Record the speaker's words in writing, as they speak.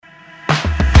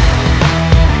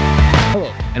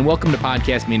and welcome to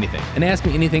Podcast Me Anything, and Ask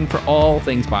Me Anything for all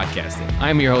things podcasting.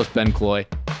 I'm your host, Ben Cloy,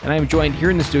 and I am joined here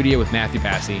in the studio with Matthew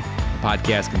Passy, a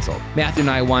podcast consultant. Matthew and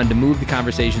I wanted to move the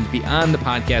conversations beyond the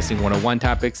podcasting 101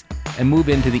 topics and move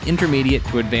into the intermediate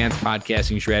to advanced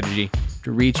podcasting strategy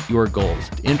to reach your goals.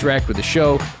 To interact with the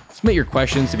show, submit your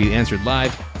questions to be answered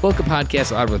live, book a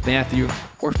podcast out with Matthew,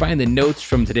 or find the notes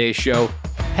from today's show,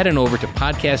 head on over to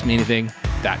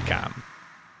podcastmeanything.com.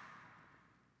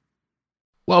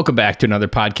 Welcome back to another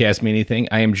Podcast Me Anything.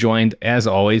 I am joined, as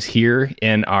always, here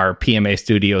in our PMA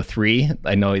Studio 3.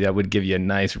 I know that would give you a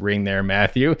nice ring there,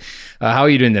 Matthew. How are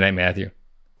you doing tonight, Matthew?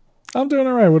 I'm doing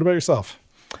all right. What about yourself?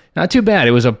 Not too bad.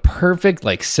 It was a perfect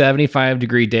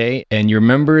 75-degree day. And you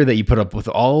remember that you put up with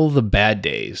all the bad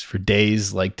days for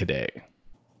days like today.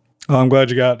 Well, I'm glad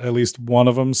you got at least one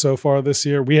of them so far this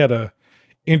year. We had a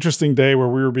interesting day where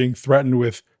we were being threatened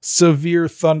with severe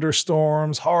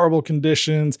thunderstorms, horrible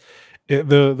conditions.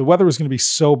 The weather was going to be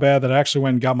so bad that I actually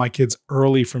went and got my kids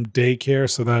early from daycare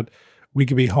so that we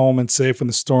could be home and safe when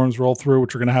the storms roll through,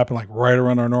 which are going to happen right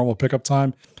around our normal pickup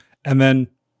time. And then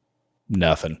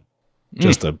nothing.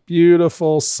 Just a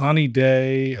beautiful sunny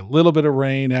day, a little bit of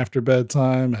rain after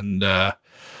bedtime, and a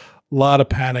lot of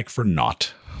panic for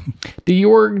naught. Do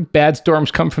your bad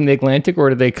storms come from the Atlantic,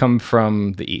 or do they come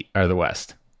from the east or the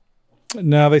west?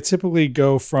 No, they typically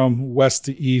go from west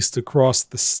to east across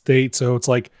the state. So it's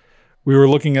like we were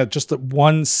looking at just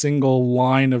one single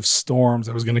line of storms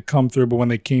that was going to come through, but when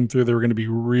they came through, they were going to be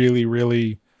really,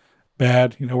 really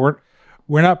bad. You know,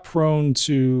 we're not prone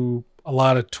to a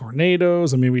lot of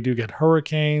tornadoes. I mean, we do get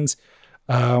hurricanes.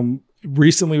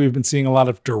 Recently, we've been seeing a lot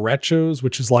of derechos,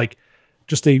 which is like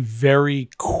just a very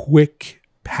quick,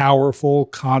 powerful,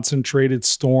 concentrated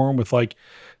storm with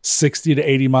 60 to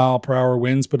 80 mile per hour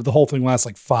winds, but the whole thing lasts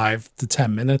 5 to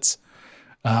 10 minutes.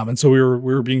 And so we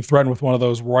were being threatened with one of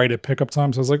those right at pickup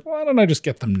time. So I was like, why don't I just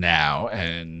get them now?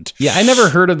 And yeah, I never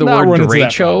heard of the word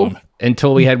derecho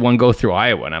until we had one go through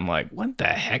Iowa. And I'm like, what the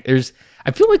heck? I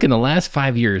feel like in the last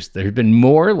 5 years, there's been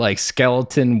more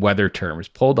skeleton weather terms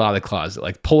pulled out of the closet,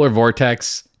 like polar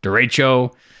vortex,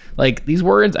 derecho. These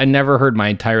words I never heard my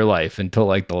entire life until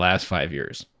the last 5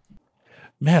 years.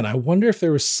 Man, I wonder if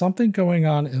there was something going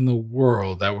on in the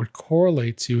world that would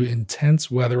correlate to intense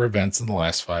weather events in the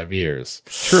last 5 years.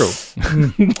 True.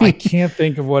 I can't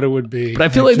think of what it would be. But I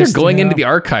feel they're going into the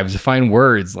archives to find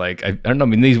words. I don't know. I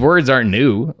mean, these words aren't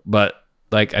new, but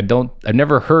I've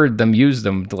never heard them use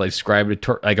them to describe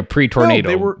a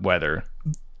pre-tornado weather.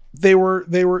 They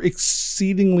were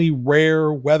exceedingly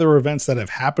rare weather events that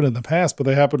have happened in the past, but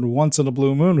they happened once in a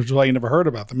blue moon, which is why you never heard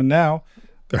about them. And now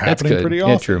they're happening pretty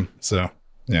often. Yeah, true. So,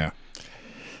 yeah.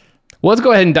 Well, let's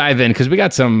go ahead and dive in because we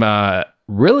got some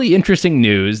really interesting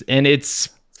news, and it's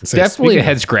definitely a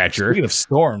head scratcher. Speaking of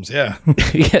storms, yeah.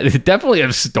 Yeah, it's definitely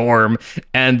a storm.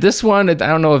 And this one, I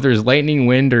don't know if there's lightning,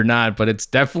 wind or not, but it's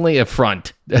definitely a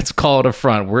front. Let's call it a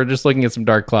front. We're just looking at some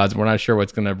dark clouds. We're not sure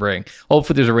what's going to bring.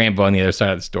 Hopefully there's a rainbow on the other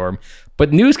side of the storm.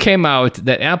 But news came out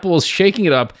that Apple is shaking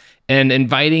it up and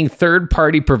inviting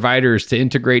third-party providers to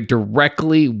integrate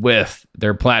directly with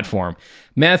their platform.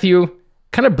 Matthew,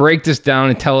 kind of break this down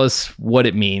and tell us what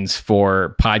it means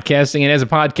for podcasting, and as a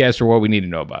podcaster, what we need to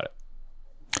know about it.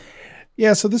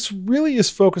 Yeah, so this really is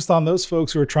focused on those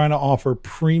folks who are trying to offer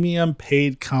premium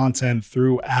paid content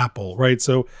through Apple, right?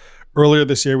 So earlier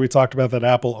this year, we talked about that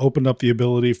Apple opened up the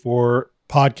ability for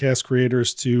podcast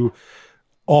creators to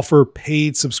offer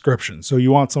paid subscriptions. So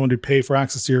you want someone to pay for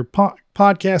access to your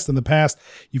podcast. In the past,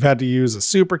 you've had to use a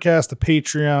Supercast, a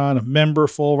Patreon, a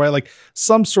Memberful, right?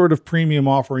 Some sort of premium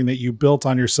offering that you built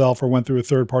on yourself or went through a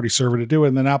third-party server to do it.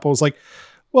 And then Apple was like,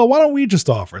 well, why don't we just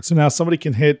offer it? So now somebody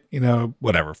can hit,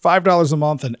 $5 a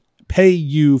month and pay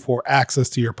you for access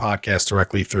to your podcast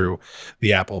directly through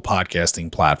the Apple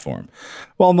podcasting platform.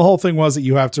 Well, and the whole thing was that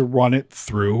you have to run it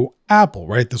through Apple,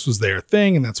 right? This was their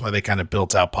thing. And that's why they kind of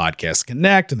built out Podcast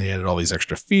Connect and they added all these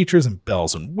extra features and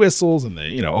bells and whistles and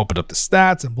they, opened up the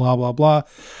stats and blah, blah, blah.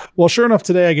 Well, sure enough,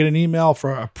 today I get an email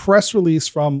for a press release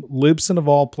from Libsyn of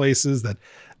all places that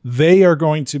they are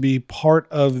going to be part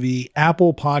of the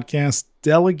Apple Podcast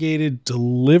Delegated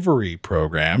Delivery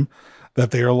Program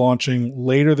that they are launching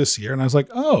later this year. And I was like,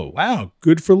 oh, wow,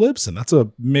 good for Libsyn. That's a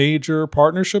major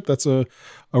partnership. That's a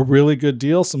really good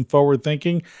deal, some forward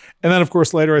thinking. And then, of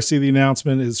course, later I see the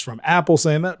announcement is from Apple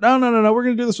saying that, no, we're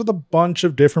going to do this with a bunch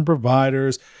of different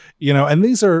providers, and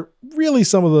these are really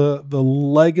some of the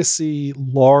legacy,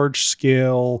 large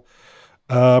scale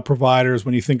providers.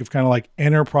 When you think of kind of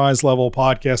enterprise level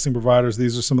podcasting providers,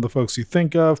 these are some of the folks you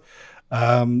think of.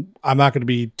 I'm not going to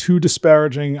be too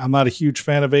disparaging. I'm not a huge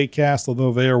fan of Acast,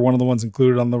 although they are one of the ones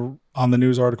included on the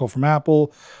news article from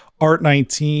Apple.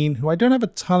 Art19, who I don't have a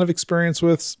ton of experience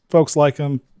with. Folks like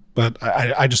them, but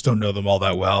I just don't know them all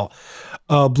that well.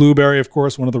 Blueberry, of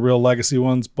course, one of the real legacy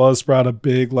ones. Buzzsprout, a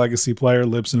big legacy player.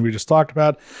 Libsyn, we just talked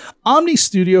about. Omny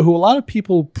Studio, who a lot of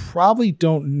people probably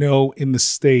don't know in the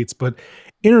States, but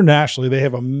internationally, they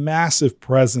have a massive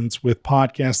presence with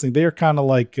podcasting. They are kind of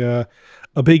like a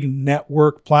big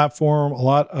network platform. A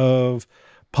lot of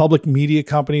public media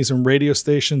companies and radio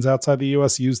stations outside the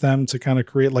US use them to kind of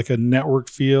create like a network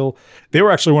feel. They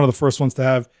were actually one of the first ones to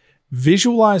have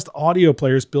visualized audio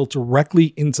players built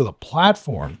directly into the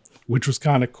platform, which was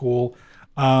kind of cool.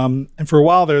 And for a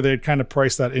while there, they'd kind of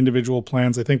priced out individual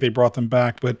plans. I think they brought them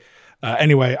back. But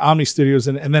anyway, Omny Studios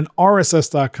and then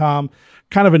RSS.com,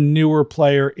 kind of a newer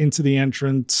player into the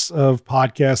entrance of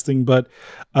podcasting. But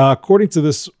according to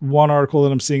this one article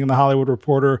that I'm seeing in the Hollywood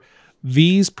Reporter,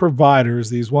 these providers,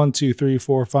 these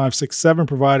 7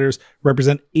 providers,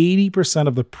 represent 80%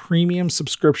 of the premium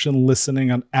subscription listening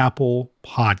on Apple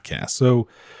Podcasts. So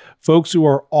folks who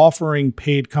are offering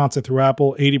paid content through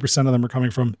Apple, 80% of them are coming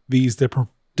from these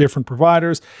different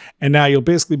providers. And now you'll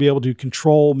basically be able to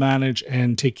control, manage,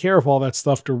 and take care of all that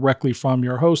stuff directly from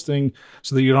your hosting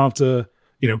so that you don't have to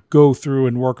go through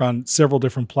and work on several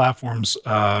different platforms,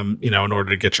 in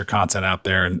order to get your content out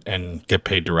there and get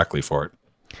paid directly for it.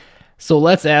 So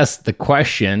let's ask the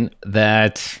question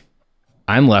that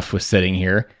I'm left with sitting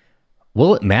here.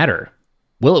 Will it matter?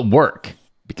 Will it work?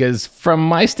 Because from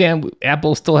my stand,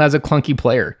 Apple still has a clunky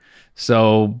player.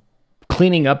 So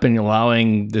cleaning up and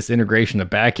allowing this integration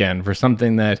of backend for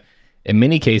something that in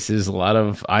many cases, a lot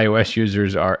of iOS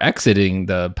users are exiting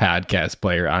the podcast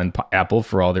player on Apple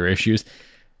for all their issues.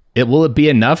 Will it be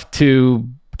enough to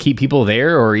keep people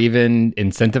there or even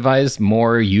incentivize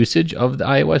more usage of the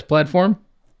iOS platform?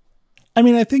 I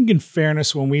mean, I think in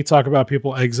fairness, when we talk about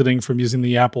people exiting from using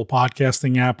the Apple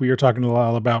podcasting app, we are talking a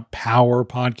lot about power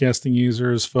podcasting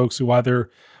users, folks who either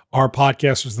are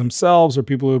podcasters themselves or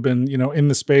people who have been, in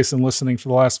the space and listening for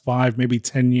the last 5, maybe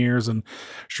 10 years. And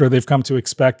sure, they've come to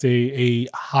expect a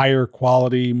higher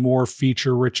quality, more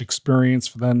feature-rich experience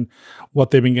than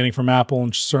what they've been getting from Apple.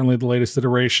 And certainly the latest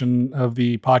iteration of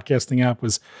the podcasting app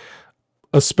was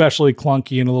especially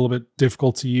clunky and a little bit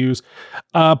difficult to use.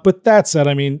 But that said,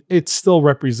 I mean, it still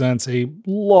represents a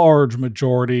large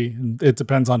majority. And it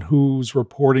depends on who's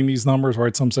reporting these numbers,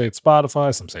 right? Some say it's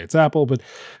Spotify, some say it's Apple, but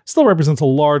still represents a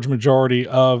large majority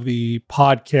of the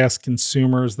podcast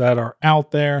consumers that are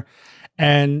out there.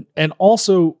 And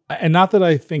also, and not that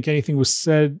I think anything was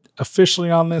said officially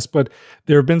on this, but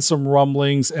there have been some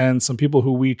rumblings and some people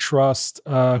who we trust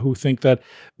who think that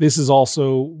this is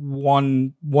also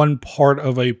one part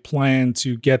of a plan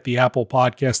to get the Apple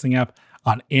podcasting app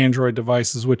on Android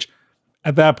devices, which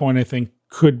at that point I think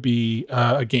could be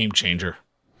a game changer.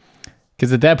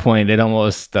 Because at that point, it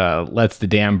almost lets the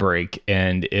dam break.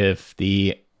 And if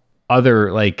the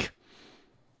other,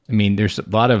 there's a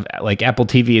lot of Apple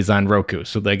TV is on Roku.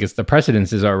 So it's the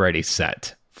precedence is already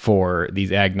set for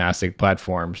these agnostic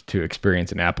platforms to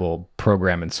experience an Apple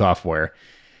program and software.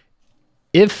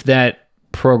 If that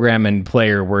program and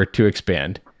player were to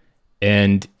expand,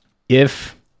 and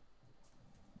if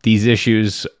these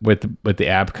issues with the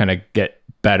app kind of get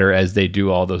better as they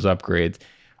do all those upgrades,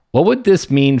 what would this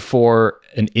mean for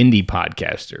an indie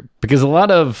podcaster? Because a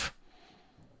lot of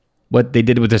what they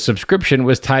did with the subscription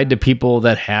was tied to people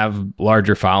that have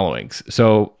larger followings.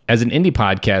 So as an indie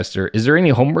podcaster, is there any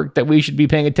homework that we should be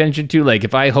paying attention to? Like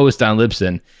if I host on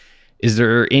Libsyn, is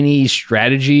there any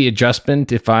strategy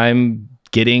adjustment if I'm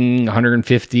getting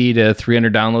 150 to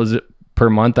 300 downloads per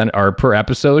month or per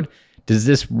episode? Does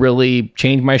this really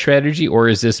change my strategy, or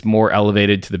is this more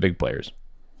elevated to the big players?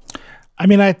 I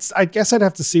mean, I guess I'd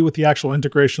have to see what the actual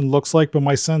integration looks like, but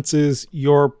my sense is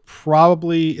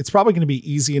it's probably going to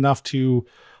be easy enough to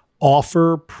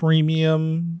offer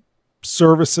premium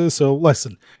services. So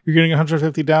listen, you're getting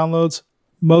 150 downloads.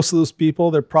 Most of those people,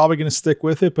 they're probably going to stick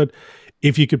with it. But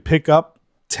if you could pick up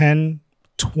 10,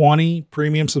 20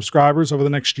 premium subscribers over the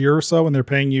next year or so, and they're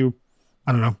paying you,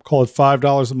 I don't know, call it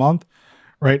 $5 a month,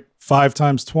 right? 5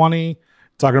 times 20,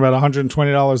 talking about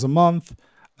 $120 a month.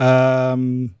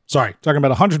 Talking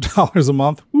about $100 a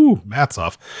month. Ooh, math's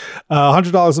off.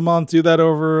 $100 a month. Do that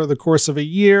over the course of a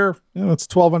year. That's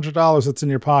 $1,200 that's in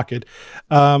your pocket.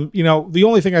 The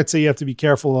only thing I'd say you have to be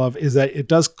careful of is that it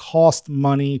does cost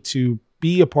money to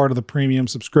be a part of the premium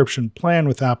subscription plan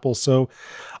with Apple. So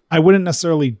I wouldn't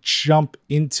necessarily jump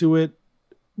into it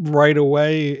right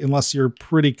away unless you're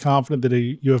pretty confident that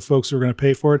you have folks who are going to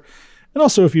pay for it. And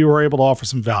also if you were able to offer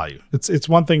some value. It's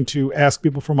one thing to ask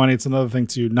people for money. It's another thing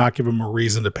to not give them a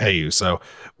reason to pay you. So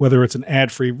whether it's an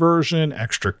ad-free version,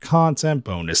 extra content,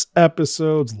 bonus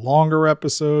episodes, longer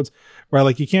episodes, right?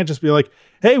 Like you can't just be like,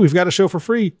 hey, we've got a show for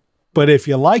free, but if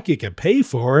you like, you can pay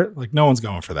for it. Like no one's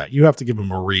going for that. You have to give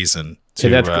them a reason to,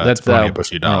 that's to pony up a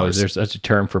few dollars. Is there such a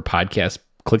term for podcast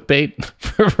clickbait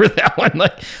for that one?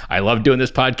 Like, I love doing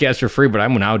this podcast for free, but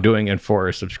I'm now doing it for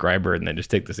a subscriber, and then just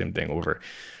take the same thing over.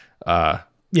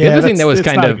 The other thing that was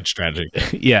kind of strategy.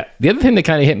 Yeah, the other thing that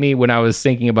kind of hit me when I was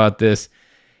thinking about this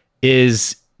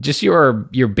is just your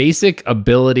basic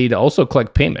ability to also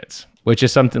collect payments, which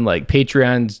is something like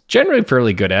Patreon's generally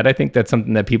fairly good at. I think that's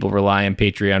something that people rely on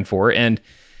Patreon for. And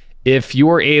if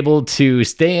you're able to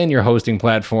stay in your hosting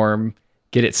platform,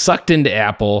 get it sucked into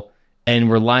Apple,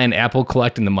 and rely on Apple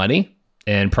collecting the money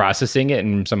and processing it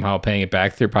and somehow paying it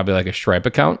back through probably like a Stripe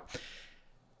account,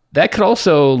 that could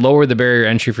also lower the barrier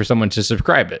entry for someone to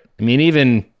subscribe it. I mean,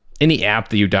 even any app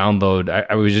that you download,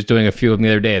 I was just doing a few of them the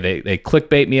other day. They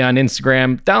clickbait me on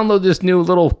Instagram, download this new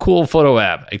little cool photo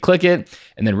app. I click it,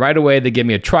 and then right away they give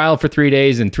me a trial for 3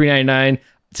 days and $3.99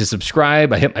 to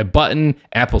subscribe. I hit my button.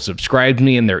 Apple subscribed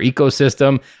me in their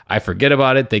ecosystem. I forget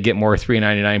about it. They get more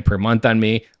 $3.99 per month on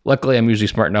me. Luckily, I'm usually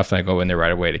smart enough that I go in there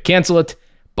right away to cancel it.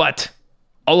 But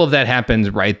all of that happens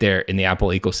right there in the Apple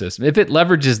ecosystem. If it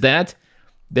leverages that,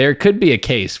 there could be a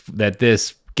case that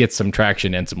this gets some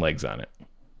traction and some legs on it.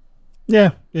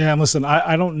 Yeah. And listen,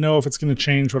 I don't know if it's going to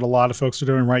change what a lot of folks are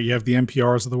doing, right? You have the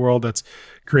NPRs of the world that's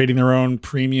creating their own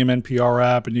premium NPR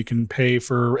app, and you can pay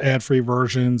for ad-free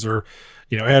versions or,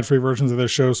 ad-free versions of their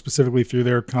show specifically through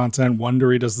their content.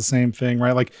 Wondery does the same thing,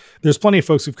 right? Like there's plenty of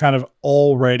folks who've kind of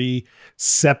already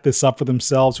set this up for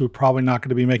themselves who are probably not going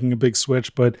to be making a big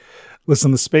switch. But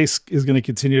listen, the space is going to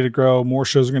continue to grow. More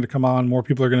shows are going to come on. More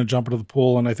people are going to jump into the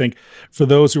pool. And I think for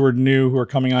those who are new, who are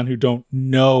coming on, who don't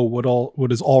know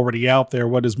what is already out there,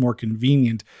 what is more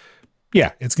convenient,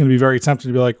 yeah, it's going to be very tempting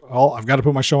to be like, oh, I've got to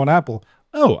put my show on Apple.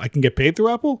 Oh, I can get paid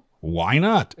through Apple? Why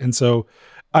not? And so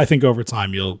I think over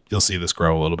time you'll see this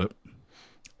grow a little bit.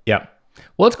 Yeah.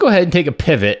 Well, let's go ahead and take a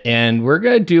pivot, and we're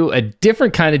going to do a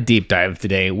different kind of deep dive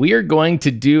today. We are going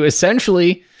to do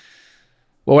essentially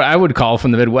what I would call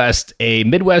from the Midwest, a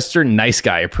Midwestern nice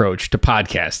guy approach to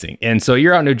podcasting. And so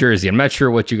you're out in New Jersey. I'm not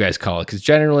sure what you guys call it, because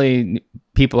generally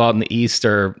people out in the East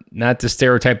are, not to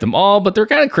stereotype them all, but they're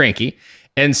kind of cranky.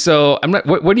 And so I'm not,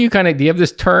 what do you do you have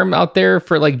this term out there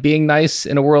for like being nice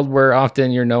in a world where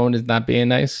often you're known as not being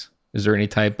nice? Is there any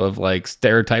type of like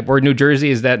stereotype, or New Jersey,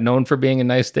 is that known for being a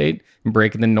nice state and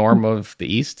breaking the norm of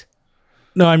the East?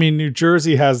 No, I mean, New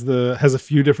Jersey has a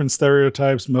few different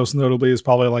stereotypes. Most notably is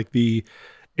probably like the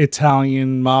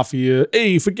Italian mafia,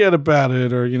 hey, forget about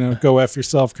it, or, go F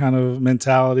yourself kind of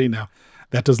mentality. Now,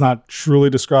 that does not truly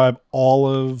describe all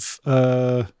of,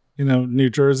 New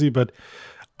Jersey, but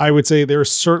I would say there's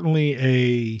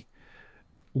certainly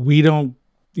we don't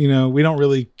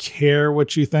really care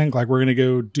what you think. Like, we're going to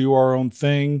go do our own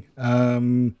thing.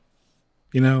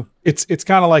 It's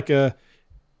kind of like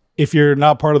if you're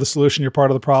not part of the solution, you're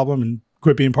part of the problem, and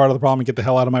quit being part of the problem and get the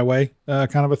hell out of my way,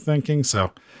 kind of a thinking.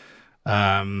 So,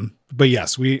 but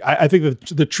yes, I think that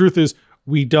the truth is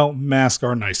we don't mask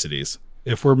our niceties.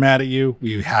 If we're mad at you,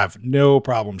 we have no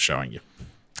problem showing you.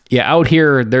 Yeah, out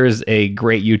here, there's a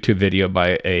great YouTube video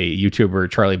by a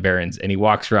YouTuber, Charlie Barons, and he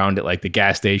walks around at like the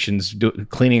gas stations,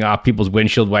 cleaning off people's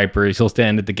windshield wipers. He'll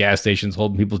stand at the gas stations,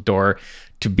 holding people's door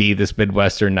to be this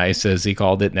Midwestern nice, as he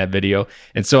called it in that video.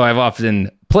 And so I've often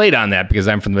played on that because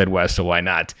I'm from the Midwest, so why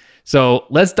not? So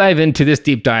let's dive into this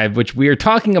deep dive, which we are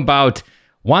talking about.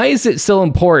 Why is it so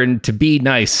important to be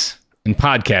nice in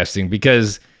podcasting?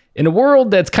 Because in a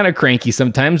world that's kind of cranky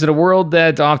sometimes, in a world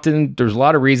that often there's a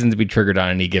lot of reasons to be triggered on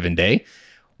any given day,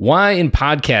 why in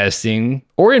podcasting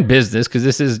or in business, because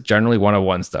this is generally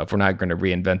one-on-one stuff, we're not going to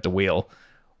reinvent the wheel.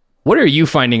 What are you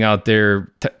finding out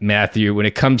there, Matthew, when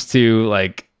it comes to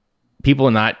like people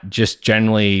not just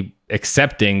generally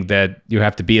accepting that you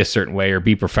have to be a certain way or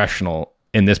be professional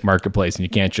in this marketplace, and you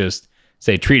can't just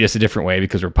say, treat us a different way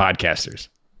because we're podcasters?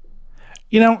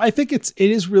 I think it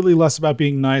is really less about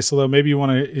being nice, although maybe you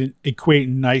want to equate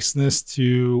niceness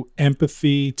to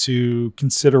empathy, to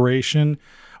consideration.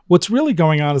 What's really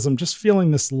going on is I'm just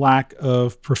feeling this lack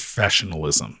of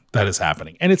professionalism that is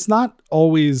happening. And it's not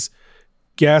always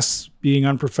guests being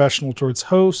unprofessional towards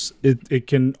hosts. It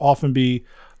can often be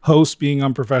hosts being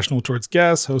unprofessional towards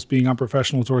guests, hosts being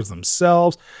unprofessional towards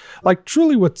themselves. Like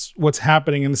truly what's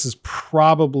happening, and this is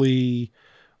probably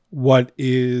what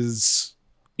is,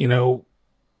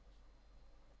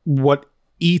 what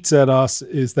eats at us,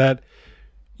 is that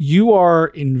you are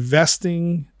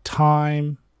investing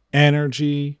time,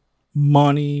 energy,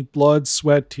 money, blood,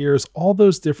 sweat, tears, all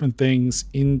those different things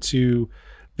into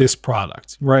this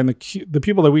product, right? And the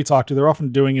people that we talk to, they're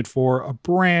often doing it for a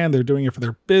brand, they're doing it for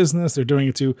their business, they're doing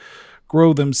it to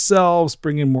grow themselves,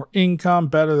 bring in more income,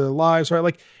 better their lives, right?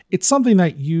 Like it's something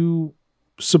that you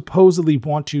supposedly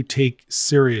want to take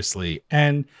seriously.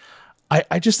 And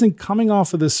I just think coming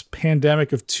off of this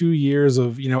pandemic of 2 years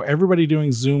of, everybody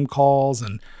doing Zoom calls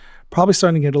and probably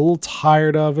starting to get a little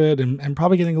tired of it and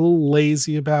probably getting a little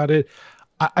lazy about it,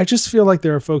 I just feel like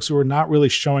there are folks who are not really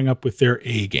showing up with their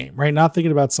A game, right? Not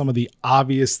thinking about some of the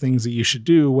obvious things that you should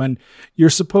do when you're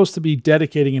supposed to be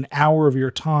dedicating an hour of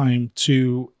your time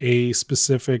to a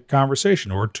specific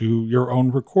conversation or to your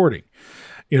own recording.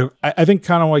 I think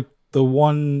kind of like the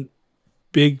one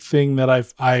big thing that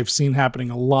I've seen happening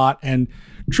a lot, and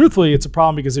truthfully, it's a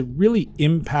problem because it really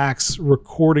impacts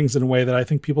recordings in a way that I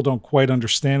think people don't quite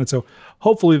understand. And so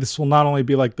hopefully this will not only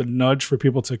be like the nudge for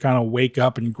people to kind of wake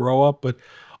up and grow up, but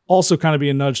also kind of be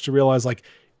a nudge to realize like,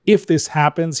 if this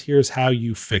happens, here's how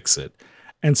you fix it.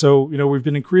 And so, we've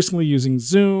been increasingly using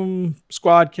Zoom,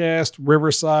 Squadcast,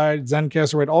 Riverside,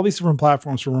 Zencastr, right? All these different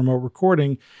platforms for remote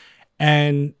recording.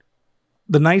 And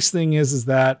the nice thing is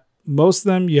that most of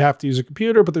them you have to use a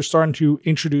computer, but they're starting to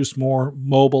introduce more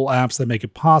mobile apps that make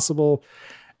it possible.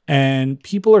 And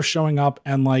people are showing up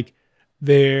and like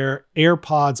their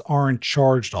AirPods aren't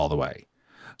charged all the way.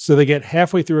 So they get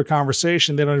halfway through a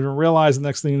conversation, they don't even realize the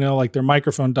next thing you know, like their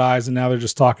microphone dies and now they're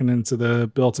just talking into the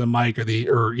built-in mic or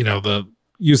the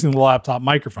using the laptop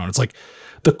microphone. It's like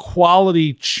the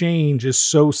quality change is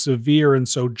so severe and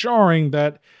so jarring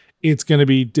that it's going to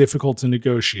be difficult to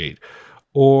negotiate.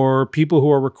 Or people who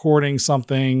are recording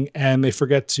something and they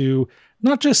forget to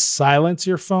not just silence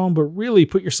your phone, but really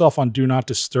put yourself on do not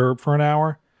disturb for an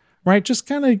hour, right? Just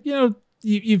kind of,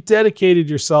 you've dedicated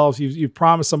yourselves, you've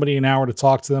promised somebody an hour to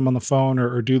talk to them on the phone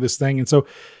or do this thing. And so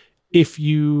if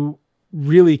you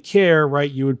really care,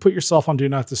 right, you would put yourself on do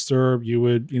not disturb, you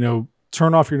would,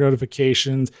 turn off your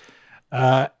notifications.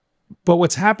 But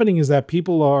what's happening is that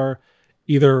people are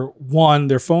either one,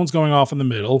 their phone's going off in the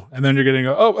middle, and then you're getting,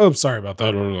 sorry about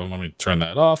that. Let me turn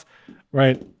that off.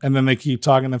 Right. And then they keep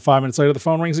talking. Then 5 minutes later, the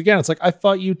phone rings again. It's like, I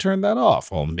thought you turned that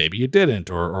off. Well, maybe you didn't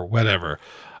or whatever.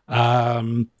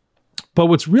 But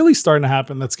what's really starting to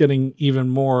happen that's getting even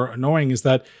more annoying is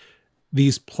that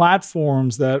these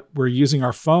platforms that we're using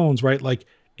our phones, right? Like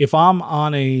if I'm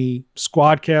on a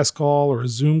Squadcast call or a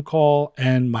Zoom call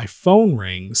and my phone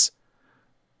rings,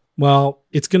 well,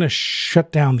 it's going to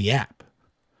shut down the app.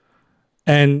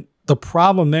 And the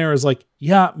problem there is like,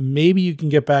 yeah, maybe you can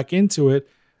get back into it.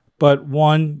 But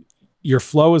one, your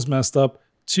flow is messed up.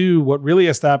 Two, what really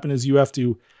has to happen is you have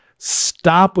to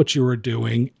stop what you were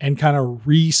doing and kind of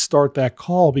restart that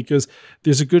call because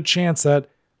there's a good chance that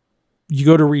you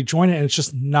go to rejoin it and it's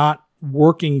just not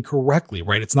working correctly,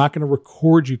 right? It's not going to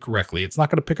record you correctly. It's not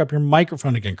going to pick up your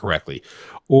microphone again correctly.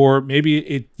 Or maybe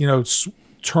it,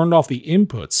 turned off the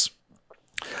inputs.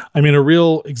 I mean, a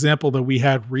real example that we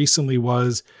had recently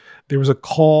was there was a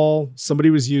call. Somebody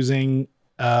was using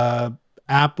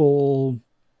Apple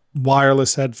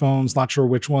wireless headphones, not sure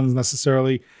which ones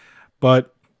necessarily,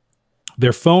 but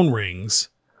their phone rings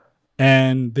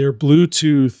and their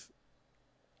Bluetooth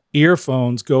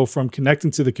earphones go from connecting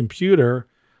to the computer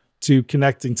to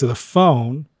connecting to the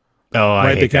phone. Oh,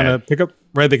 right. They kind of pick up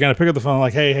the phone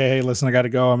like, hey, listen, I got to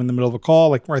go. I'm in the middle of a call.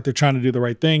 Like, right. They're trying to do the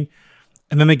right thing.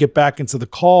 And then they get back into the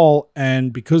call.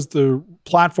 And because the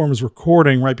platform is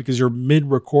recording, right, because you're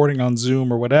mid-recording on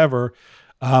Zoom or whatever,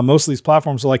 most of these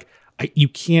platforms are like, you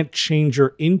can't change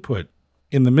your input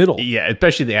in the middle. Yeah,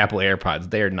 especially the Apple AirPods.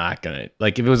 They're not going to,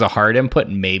 like if it was a hard input,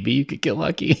 maybe you could get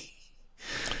lucky.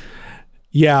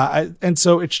 Yeah. And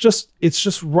so it's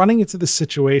just running into the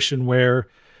situation where,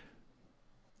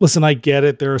 listen, I get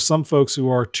it. There are some folks who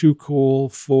are too cool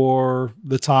for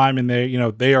the time and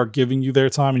they are giving you their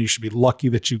time and you should be lucky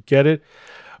that you get it.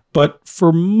 But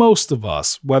for most of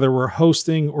us, whether we're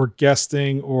hosting or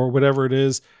guesting or whatever it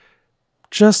is,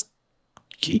 just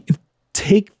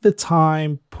take the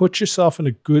time, put yourself in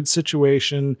a good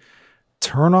situation,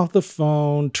 turn off the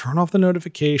phone, turn off the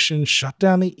notifications, shut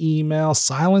down the email,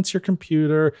 silence your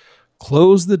computer,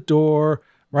 close the door,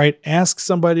 right? Ask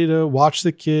somebody to watch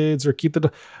the kids or keep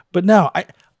the. But no,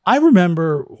 I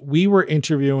remember we were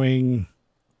interviewing,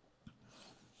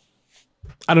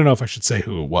 I don't know if I should say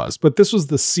who it was, but this was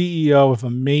the CEO of a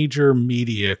major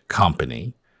media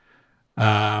company.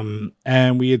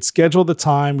 And we had scheduled the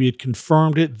time, we had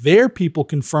confirmed it. Their people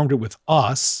confirmed it with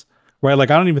us, right? Like,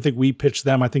 I don't even think we pitched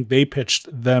them. I think they pitched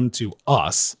them to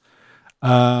us.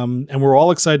 And we're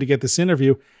all excited to get this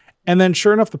interview. And then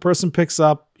sure enough, the person picks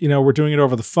up, we're doing it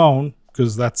over the phone.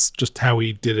 because that's just how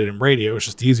we did it in radio. It's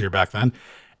just easier back then.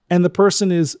 And the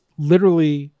person is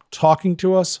literally talking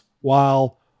to us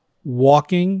while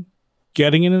walking,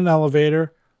 getting in an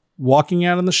elevator, walking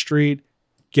out on the street,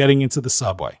 getting into the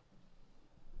subway.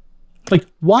 Like,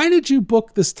 why did you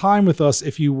book this time with us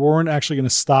if you weren't actually going to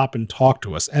stop and talk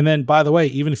to us? And then, by the way,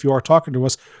 even if you are talking to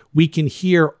us, we can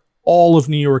hear all of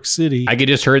New York City. I could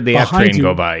just heard the F train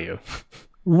go by you.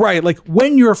 Right. Like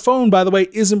when your phone, by the way,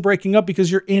 isn't breaking up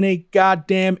because you're in a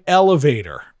goddamn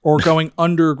elevator or going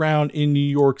underground in New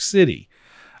York City.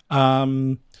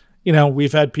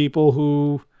 We've had people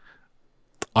who,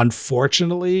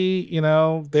 unfortunately,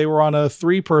 they were on a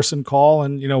 3-person call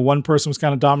and, one person was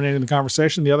kind of dominating the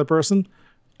conversation. The other person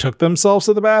took themselves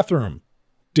to the bathroom,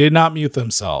 did not mute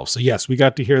themselves. So yes, we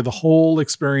got to hear the whole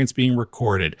experience being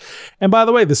recorded. And by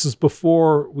the way, this is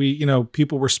before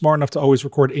people were smart enough to always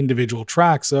record individual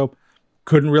tracks. So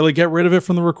couldn't really get rid of it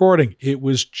from the recording. It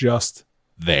was just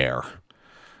there.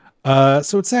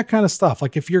 So it's that kind of stuff.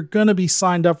 Like if you're going to be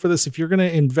signed up for this, if you're going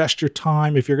to invest your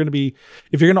time, if you're going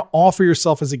to offer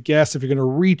yourself as a guest, if you're going to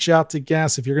reach out to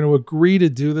guests, if you're going to agree to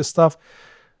do this stuff,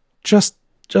 just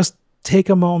take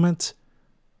a moment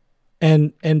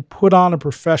and put on a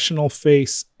professional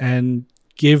face and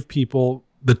give people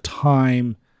the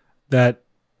time that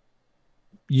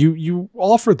you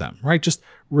offer them, right? Just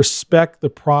respect the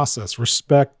process,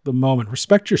 respect the moment,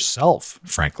 respect yourself,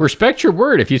 frankly. Respect your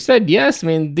word. If you said yes, I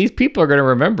mean, these people are going to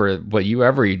remember what you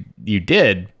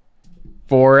did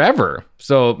forever.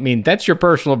 So, I mean, that's your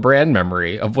personal brand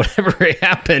memory of whatever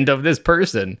happened of this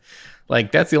person.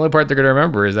 Like, that's the only part they're going to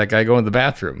remember is that guy going to the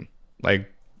bathroom.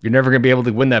 Like, you're never going to be able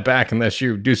to win that back unless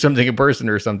you do something in person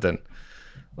or something.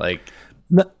 Like...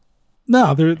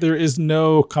 No, there is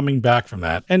no coming back from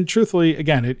that. And truthfully,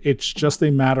 again, it's just a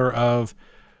matter of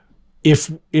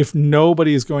if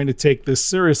nobody is going to take this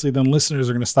seriously, then listeners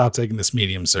are going to stop taking this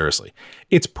medium seriously.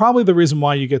 It's probably the reason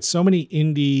why you get so many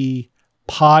indie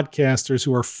podcasters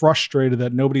who are frustrated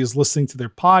that nobody is listening to their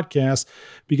podcast,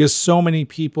 because so many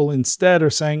people instead are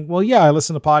saying, well, yeah, I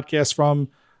listen to podcasts from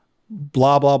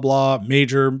blah, blah, blah,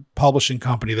 major publishing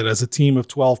company that has a team of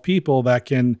 12 people that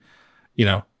can,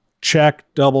 check,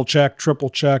 double check, triple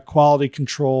check, quality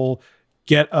control,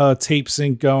 get a tape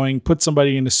sync going, put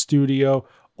somebody in a studio,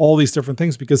 all these different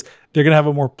things, because they're going to have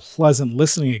a more pleasant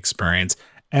listening experience.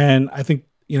 And I think,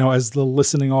 as the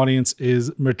listening audience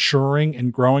is maturing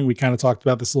and growing, we kind of talked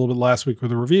about this a little bit last week with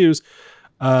the reviews,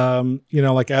 as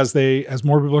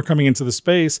more people are coming into the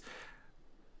space,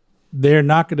 they're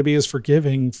not going to be as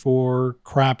forgiving for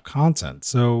crap content.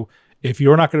 So if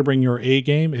you're not going to bring your A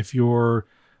game, if you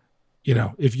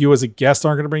as a guest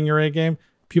aren't going to bring your A game,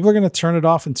 people are going to turn it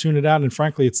off and tune it out. And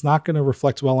frankly, it's not going to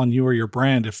reflect well on you or your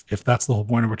brand if that's the whole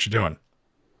point of what you're doing.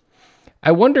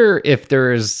 I wonder if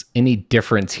there's any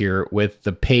difference here with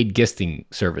the paid guesting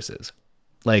services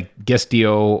like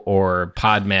Guestio or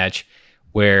Podmatch,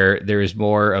 where there's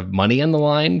more of money on the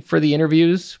line for the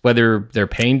interviews, whether they're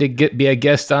paying to be a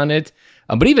guest on it.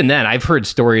 But even then, I've heard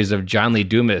stories of John Lee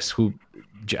Dumas, who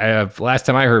last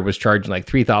time I heard was charging like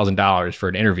 $3,000 for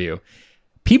an interview.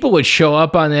 People would show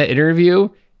up on that interview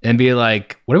and be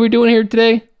like, what are we doing here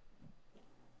today?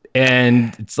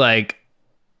 And it's like,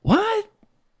 what?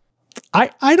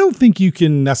 I don't think you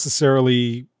can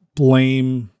necessarily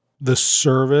blame the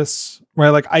service, right?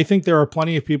 Like, I think there are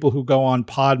plenty of people who go on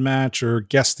Podmatch or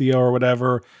Guestio or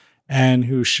whatever and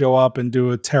who show up and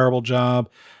do a terrible job.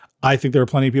 I think there are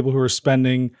plenty of people who are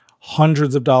spending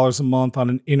hundreds of dollars a month on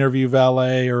an interview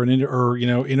valet or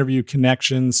interview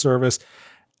connection service.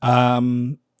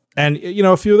 And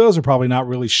a few of those are probably not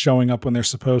really showing up when they're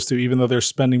supposed to, even though they're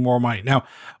spending more money. Now,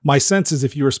 my sense is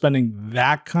if you are spending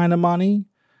that kind of money,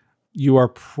 you are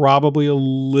probably a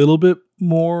little bit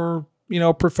more,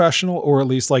 professional, or at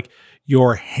least like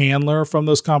your handler from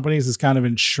those companies is kind of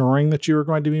ensuring that you are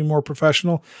going to be more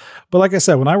professional. But like I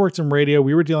said, when I worked in radio,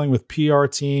 we were dealing with PR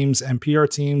teams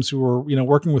who were,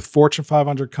 working with Fortune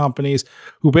 500 companies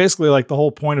who basically, like, the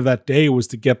whole point of that day was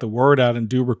to get the word out and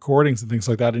do recordings and things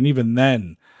like that. And even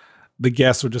then, the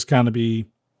guests would just kind of be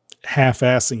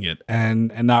half-assing it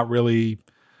and not really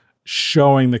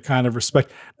showing the kind of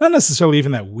respect, not necessarily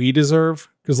even that we deserve.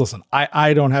 Because listen,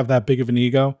 I don't have that big of an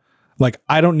ego. Like,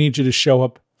 I don't need you to show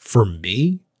up for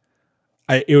me.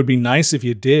 It would be nice if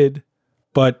you did,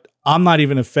 but I'm not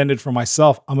even offended for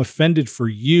myself. I'm offended for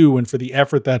you and for the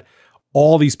effort that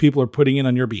all these people are putting in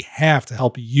on your behalf to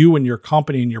help you and your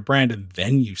company and your brand. And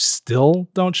then you still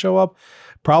don't show up,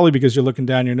 probably because you're looking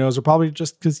down your nose, or probably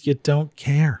just because you don't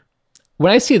care.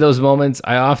 When I see those moments,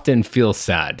 I often feel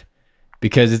sad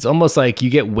because it's almost like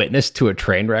you get witness to a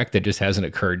train wreck that just hasn't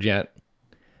occurred yet.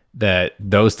 That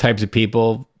those types of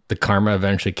people the karma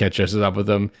eventually catches up with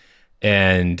them,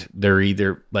 and they're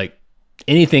either like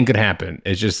anything could happen.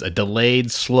 It's just a delayed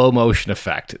slow motion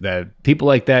effect that people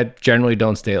like that generally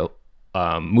don't stay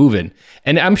moving.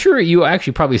 And I'm sure you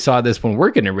actually probably saw this when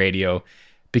working in radio,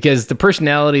 because the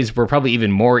personalities were probably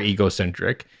even more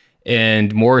egocentric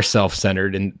and more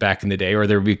self-centered back in the day, or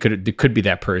there could be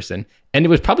that person. And it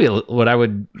was probably what I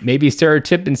would maybe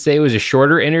stereotype and say was a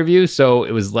shorter interview, so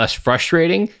it was less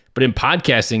frustrating. But in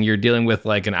podcasting, you're dealing with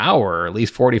like an hour or at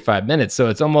least 45 minutes. So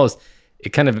it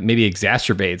kind of maybe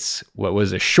exacerbates what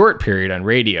was a short period on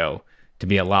radio to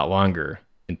be a lot longer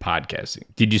in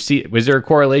podcasting. Was there a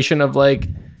correlation of like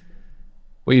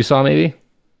what you saw maybe?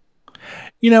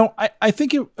 I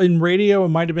think in radio, it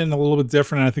might have been a little bit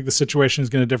different. And I think the situation is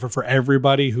going to differ for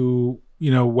everybody who,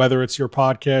 whether it's your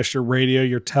podcast, your radio,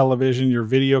 your television, your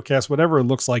video cast, whatever it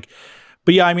looks like.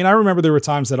 But yeah, I mean, I remember there were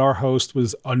times that our host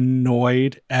was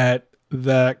annoyed at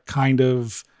that kind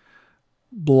of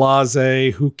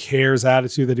blasé, who cares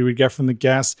attitude that he would get from the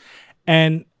guests.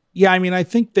 And yeah, I mean, I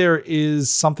think there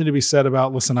is something to be said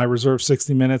about, listen, I reserved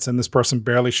 60 minutes and this person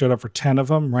barely showed up for 10 of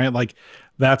them, right? Like,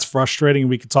 that's frustrating.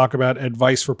 We could talk about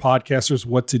advice for podcasters,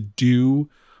 what to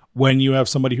do when you have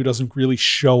somebody who doesn't really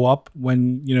show up,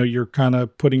 when, you're kind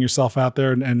of putting yourself out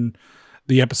there and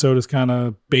the episode is kind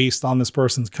of based on this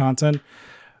person's content.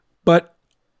 But,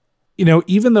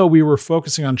 even though we were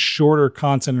focusing on shorter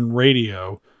content in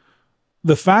radio,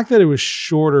 the fact that it was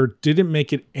shorter didn't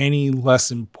make it any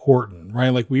less important, right?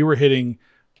 Like, we were hitting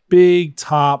big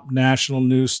top national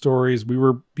news stories. We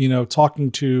were,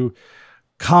 talking to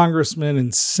congressmen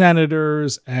and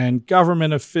senators and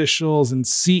government officials and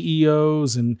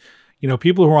CEOs and,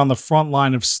 people who are on the front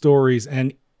line of stories.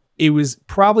 And it was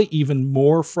probably even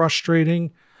more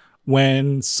frustrating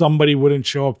when somebody wouldn't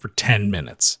show up for 10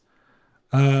 minutes.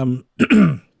 And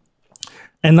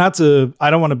I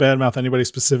don't want to badmouth anybody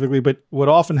specifically, but what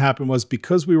often happened was,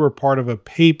 because we were part of a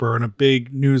paper and a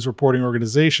big news reporting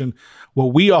organization,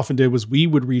 what we often did was we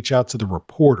would reach out to the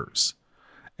reporters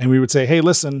and we would say, hey,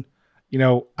 listen,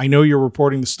 I know you're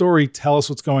reporting the story. Tell us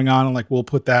what's going on. And like, we'll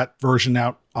put that version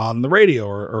out on the radio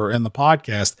or in the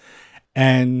podcast.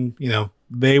 And,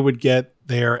 they would get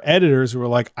their editors who were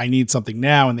like, I need something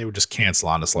now. And they would just cancel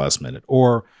on us last minute,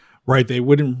 or right. They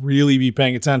wouldn't really be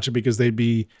paying attention because they'd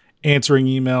be answering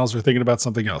emails or thinking about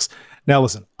something else. Now,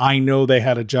 listen, I know they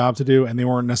had a job to do and they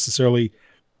weren't necessarily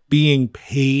being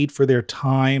paid for their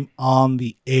time on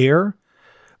the air.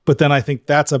 But then I think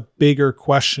that's a bigger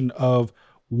question of,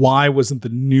 why wasn't the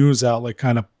news outlet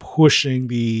kind of pushing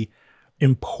the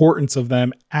importance of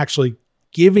them actually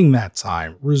giving that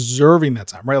time, reserving that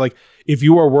time, right? Like, if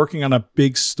you are working on a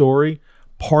big story,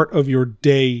 part of your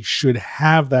day should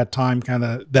have that time, kind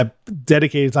of that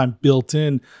dedicated time built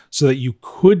in, so that you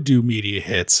could do media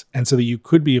hits and so that you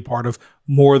could be a part of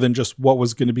more than just what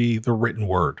was going to be the written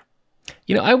word.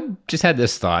 I just had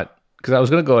this thought, because I was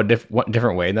going to go a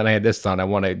different way. And then I had this thought. I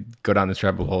want to go down this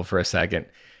rabbit hole for a second.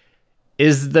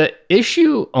 Is the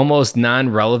issue almost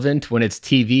non-relevant when it's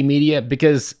TV media?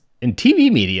 Because in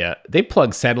TV media, they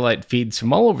plug satellite feeds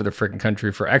from all over the freaking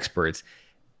country for experts.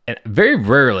 And very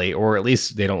rarely, or at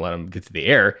least they don't let them get to the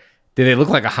air, do they look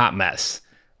like a hot mess.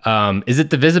 Is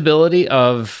it the visibility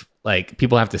of, like,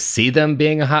 people have to see them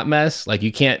being a hot mess? Like,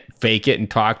 you can't fake it and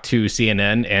talk to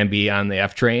CNN and be on the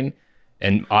F train,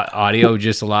 and audio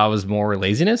just allows more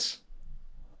laziness?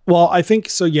 Well, I think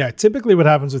so. Yeah. Typically what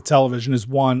happens with television is,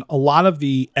 one, a lot of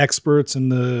the experts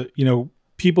and the,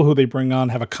 people who they bring on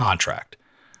have a contract,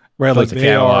 right? So like, it's a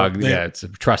catalog. It's a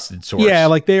trusted source. Yeah.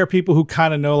 Like, they are people who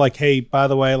kind of know, like, hey, by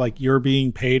the way, like, you're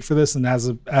being paid for this. And as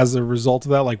a result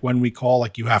of that, like, when we call,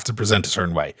 like, you have to present a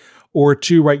certain way. Or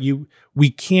two, right, we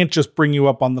can't just bring you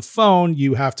up on the phone.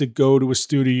 You have to go to a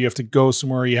studio. You have to go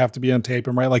somewhere. You have to be on tape.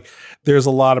 And right, like, there's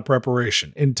a lot of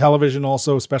preparation in television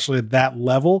also, especially at that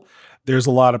level. There's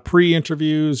a lot of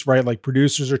pre-interviews, right? Like,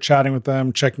 producers are chatting with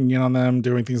them, checking in on them,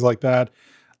 doing things like that.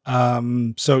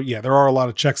 So yeah, there are a lot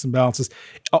of checks and balances.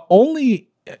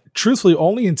 Truthfully,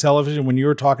 only in television, when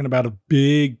you're talking about a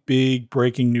big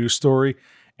breaking news story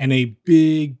and a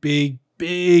big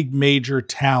major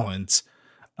talent.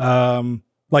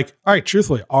 Like, all right,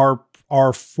 truthfully,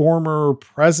 our former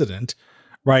president,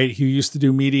 right, who used to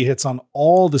do media hits on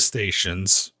all the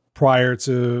stations prior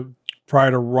to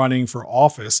running for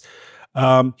office,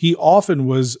 he often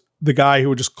was the guy who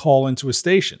would just call into a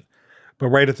station. But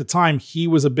right at the time, he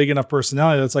was a big enough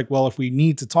personality that's like, well, if we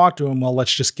need to talk to him, well,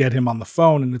 let's just get him on the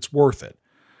phone and it's worth it.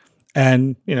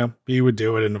 And, he would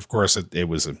do it. And of course, it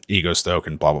was an ego stoke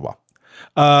and blah, blah,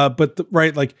 blah.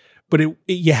 But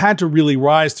you had to really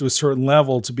rise to a certain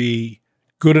level to be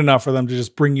good enough for them to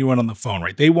just bring you in on the phone,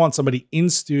 right? They want somebody in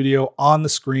studio on the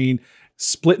screen,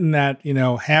 splitting that,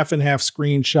 half and half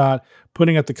screenshot,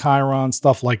 putting up the Chiron,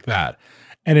 stuff like that.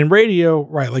 And in radio,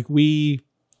 right, like you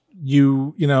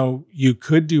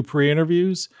could do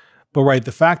pre-interviews, but right,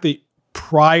 the fact that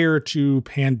prior to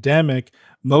pandemic,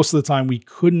 most of the time we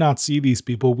could not see these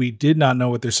people. We did not know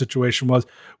what their situation was.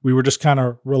 We were just kind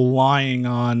of relying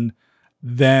on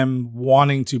them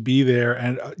wanting to be there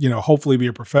and, hopefully be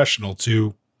a professional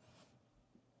to,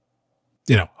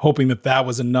 hoping that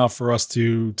was enough for us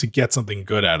to get something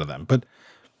good out of them. But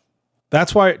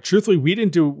that's why, truthfully,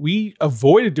 we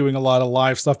avoided doing a lot of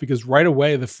live stuff because right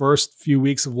away, the first few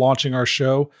weeks of launching our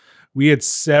show, we had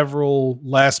several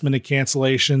last minute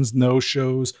cancellations, no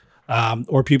shows,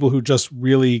 or people who just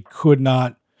really could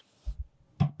not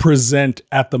present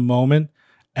at the moment.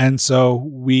 And so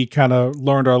we kind of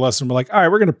learned our lesson. We're like, all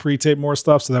right, we're going to pre-tape more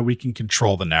stuff so that we can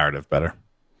control the narrative better.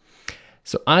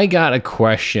 So I got a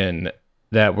question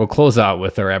that we'll close out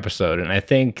with our episode, and I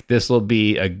think this will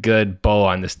be a good bow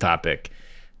on this topic.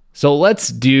 So let's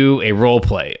do a role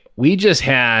play. We just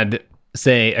had,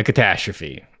 say, a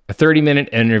catastrophe, a 30-minute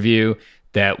interview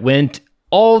that went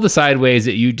all the sideways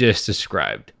that you just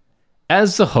described.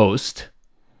 As the host,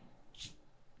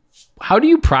 how do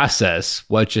you process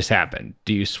what just happened?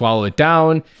 Do you swallow it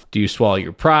down? Do you swallow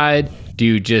your pride? Do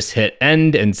you just hit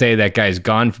end and say that guy's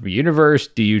gone from the universe?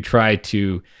 Do you try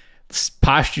to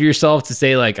posture yourself to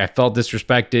say, like, I felt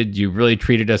disrespected, you really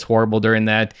treated us horrible during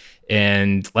that,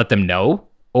 and let them know?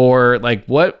 Or like,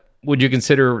 what would you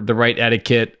consider the right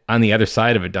etiquette on the other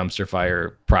side of a dumpster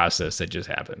fire process that just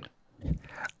happened?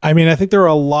 I mean, I think there are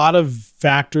a lot of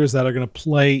factors that are going to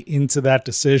play into that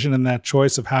decision and that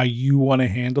choice of how you want to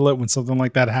handle it when something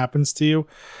like that happens to you.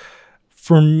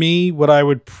 For me, what I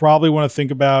would probably want to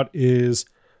think about is,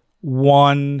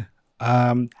 one,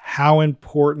 how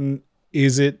important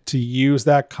is it to use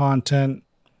that content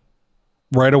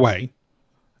right away?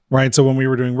 Right. So when we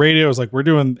were doing radio, it was like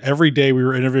every day we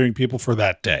were interviewing people for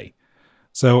that day.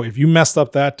 So if you messed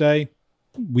up that day,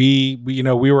 we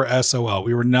were SOL.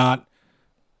 We were not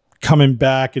coming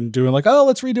back and doing like, oh,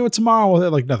 let's redo it tomorrow.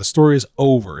 Like, no, the story is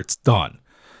over. It's done.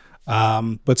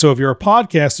 But so if you're a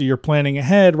podcaster, you're planning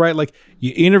ahead, right? Like,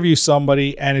 you interview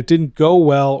somebody and it didn't go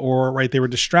well, or right, they were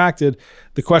distracted.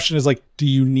 The question is like, do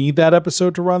you need that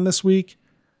episode to run this week?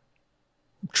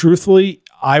 Truthfully,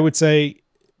 I would say,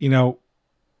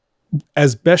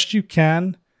 as best you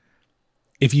can,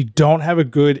 if you don't have a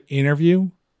good interview,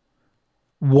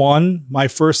 my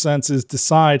first sense is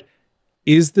decide,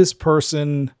 is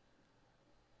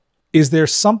there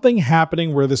something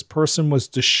happening where this person was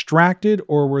distracted,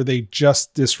 or were they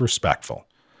just disrespectful?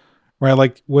 Right?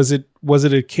 Like, was it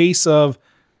a case of,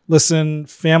 listen,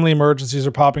 family emergencies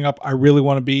are popping up. I really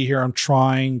want to be here. I'm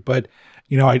trying, but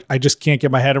I just can't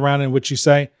get my head around it. In which you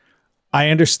say, I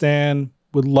understand,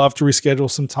 would love to reschedule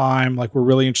some time. Like, we're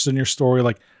really interested in your story.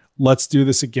 Like, let's do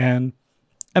this again.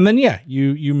 And then,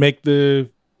 you make those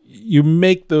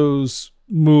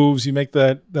moves, you make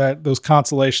those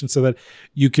constellations so that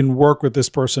you can work with this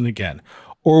person again.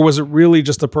 Or was it really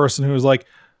just a person who was like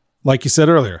you said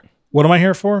earlier, what am I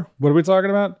here for? What are we talking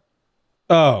about?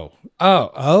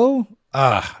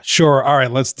 Sure. All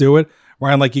right, let's do it.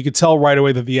 Ryan, like, you could tell right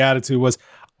away that the attitude was,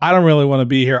 I don't really want to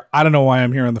be here. I don't know why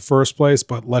I'm here in the first place,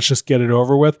 but let's just get it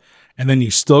over with. And then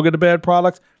you still get a bad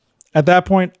product. At that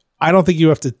point, I don't think you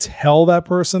have to tell that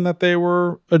person that they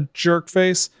were a jerk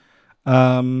face.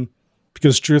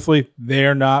 Because truthfully,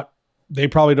 they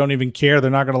probably don't even care. They're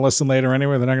not going to listen later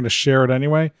anyway. They're not going to share it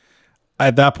anyway.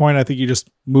 At that point, I think you just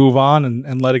move on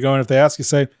and let it go. And if they ask, you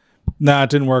say, nah,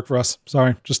 it didn't work for us.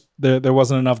 Sorry. Just there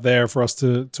wasn't enough there for us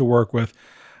to work with.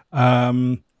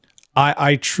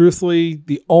 I truthfully,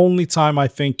 the only time I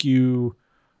think you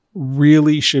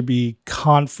really should be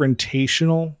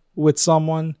confrontational with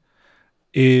someone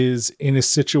is in a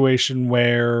situation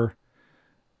where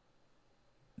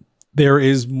there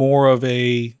is more of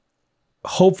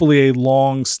hopefully a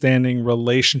long-standing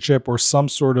relationship or some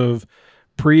sort of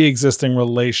pre-existing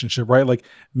relationship, right? Like,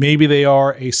 maybe they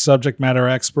are a subject matter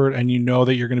expert and you know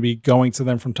that you're going to be going to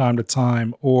them from time to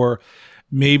time, or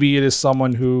maybe it is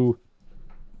someone who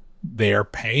they're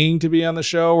paying to be on the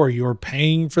show, or you're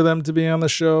paying for them to be on the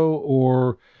show,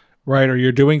 or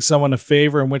you're doing someone a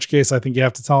favor, in which case I think you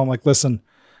have to tell them, like, listen,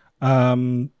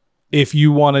 if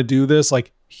you want to do this,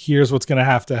 like, here's what's going to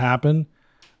have to happen.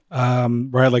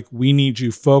 Like, we need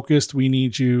you focused. We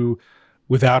need you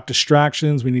without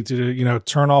distractions. We need to,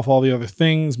 turn off all the other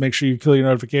things. Make sure you kill your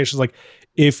notifications. Like,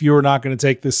 if you're not going to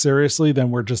take this seriously,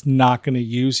 then we're just not going to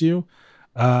use you.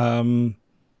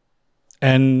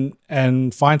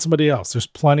 and find somebody else. There's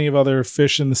plenty of other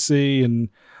fish in the sea, and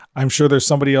I'm sure there's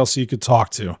somebody else you could talk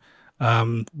to.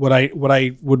 What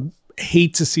I would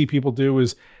hate to see people do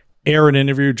is air an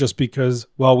interview just because,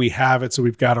 well, we have it, so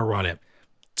we've got to run it.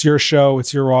 It's your show,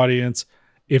 it's your audience.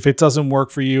 If it doesn't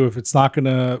work for you, if it's not going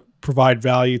to provide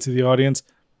value to the audience,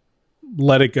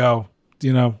 let it go.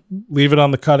 Leave it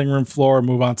on the cutting room floor and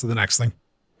move on to the next thing.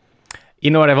 You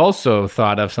know what? I've also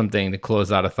thought of something to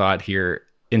close out a thought here.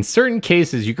 In certain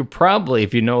cases, you could probably,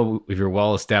 if you're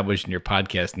well established in your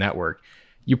podcast network,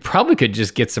 you probably could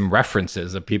just get some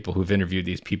references of people who've interviewed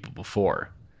these people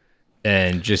before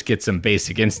and just get some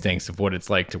basic instincts of what it's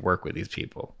like to work with these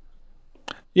people.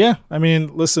 Yeah. I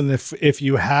mean, listen, if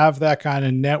you have that kind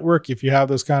of network, if you have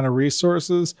those kind of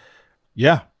resources,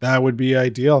 yeah, that would be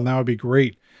ideal. And that would be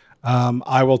great.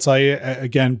 I will tell you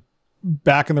again,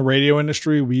 back in the radio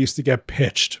industry, we used to get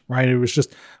pitched, right? It was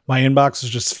just, my inbox was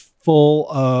just full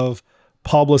of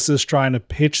publicists trying to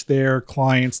pitch their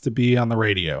clients to be on the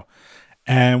radio.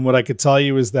 And what I could tell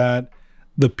you is that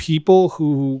the people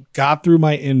who got through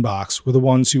my inbox were the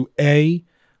ones who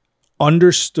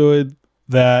understood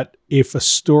that if a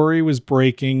story was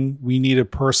breaking, we need a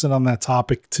person on that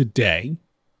topic today.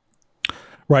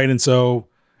 Right. And so,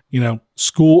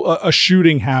 a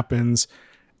shooting happens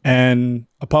and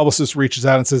a publicist reaches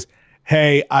out and says,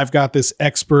 hey, I've got this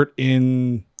expert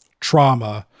in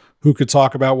trauma who could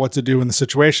talk about what to do in the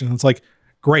situation. And it's like,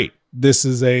 great. This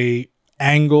is a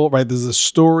angle, right? This is a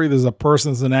story. There's a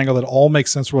person. There's an angle that all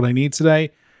makes sense for what I need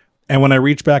today. And when I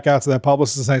reach back out to that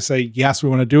publicist and I say, yes, we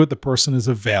want to do it, the person is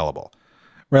available,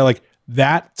 right? Like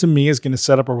that to me is going to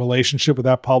set up a relationship with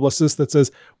that publicist that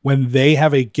says when they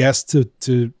have a guest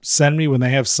to send me, when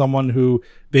they have someone who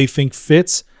they think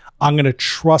fits, I'm going to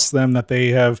trust them that they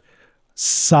have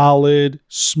solid,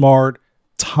 smart,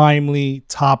 timely,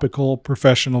 topical,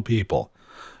 professional people.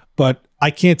 But I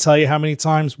can't tell you how many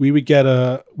times we would get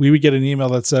an email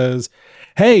that says,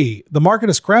 hey, the market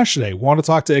has crashed today. Want to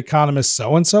talk to economist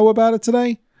so-and-so about it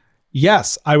today?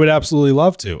 Yes, I would absolutely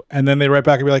love to. And then they write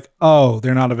back and be like, oh,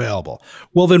 they're not available.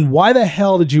 Well, then why the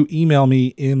hell did you email me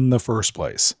in the first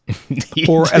place?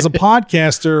 Or as a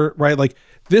podcaster, right? Like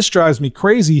this drives me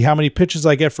crazy how many pitches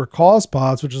I get for Cause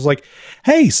Pods, which is like,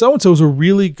 hey, so-and-so is a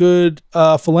really good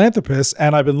philanthropist.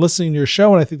 And I've been listening to your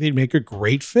show and I think they'd make a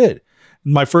great fit.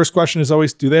 My first question is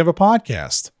always, do they have a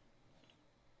podcast?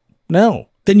 No.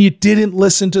 Then you didn't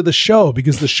listen to the show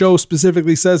because the show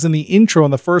specifically says in the intro in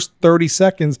the first 30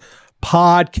 seconds,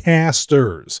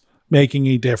 podcasters making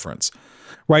a difference,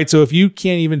 right? So if you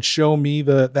can't even show me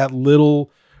that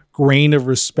little grain of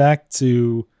respect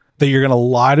to that you're going to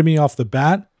lie to me off the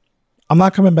bat, I'm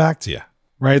not coming back to you,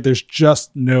 right? There's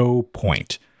just no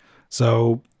point.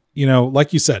 So,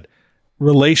 like you said,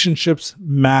 relationships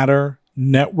matter.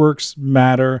 Networks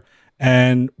matter,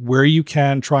 and where you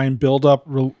can try and build up,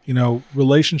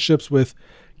 relationships with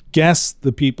guests,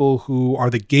 the people who are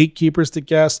the gatekeepers to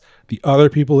guests, the other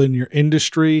people in your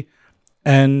industry.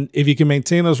 And if you can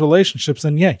maintain those relationships,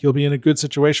 then yeah, you'll be in a good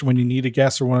situation when you need a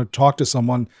guest or want to talk to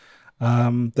someone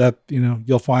that,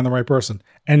 you'll find the right person.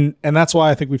 And that's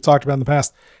why I think we've talked about in the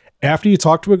past, after you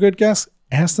talk to a good guest,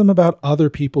 ask them about other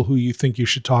people who you think you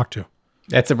should talk to.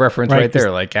 That's a reference right there.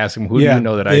 Like ask them, who do you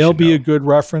know that I should know? They'll be a good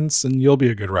reference and you'll be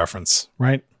a good reference,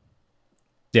 right?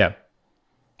 Yeah.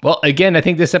 Well, again, I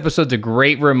think this episode's a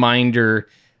great reminder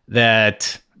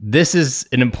that this is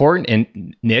an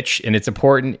important niche and it's an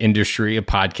important industry of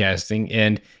podcasting,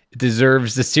 and it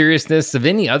deserves the seriousness of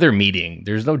any other meeting.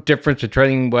 There's no difference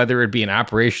between whether it be an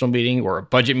operational meeting or a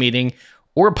budget meeting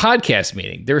or a podcast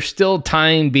meeting. There's still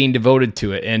time being devoted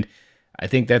to it. And I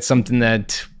think that's something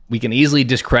that we can easily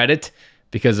discredit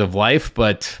because of life,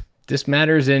 but this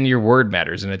matters and your word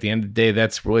matters. And at the end of the day,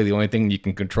 that's really the only thing you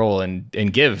can control and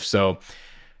give. So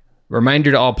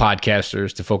reminder to all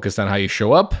podcasters to focus on how you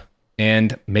show up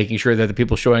and making sure that the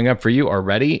people showing up for you are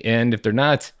ready. And if they're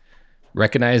not,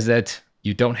 recognize that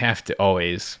you don't have to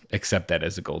always accept that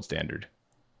as a gold standard.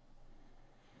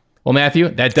 Well, Matthew,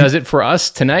 that does it for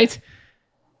us tonight.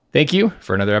 Thank you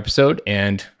for another episode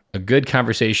and a good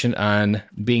conversation on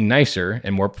being nicer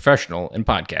and more professional in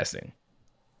podcasting.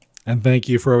 And thank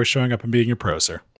you for always showing up and being a pro, sir.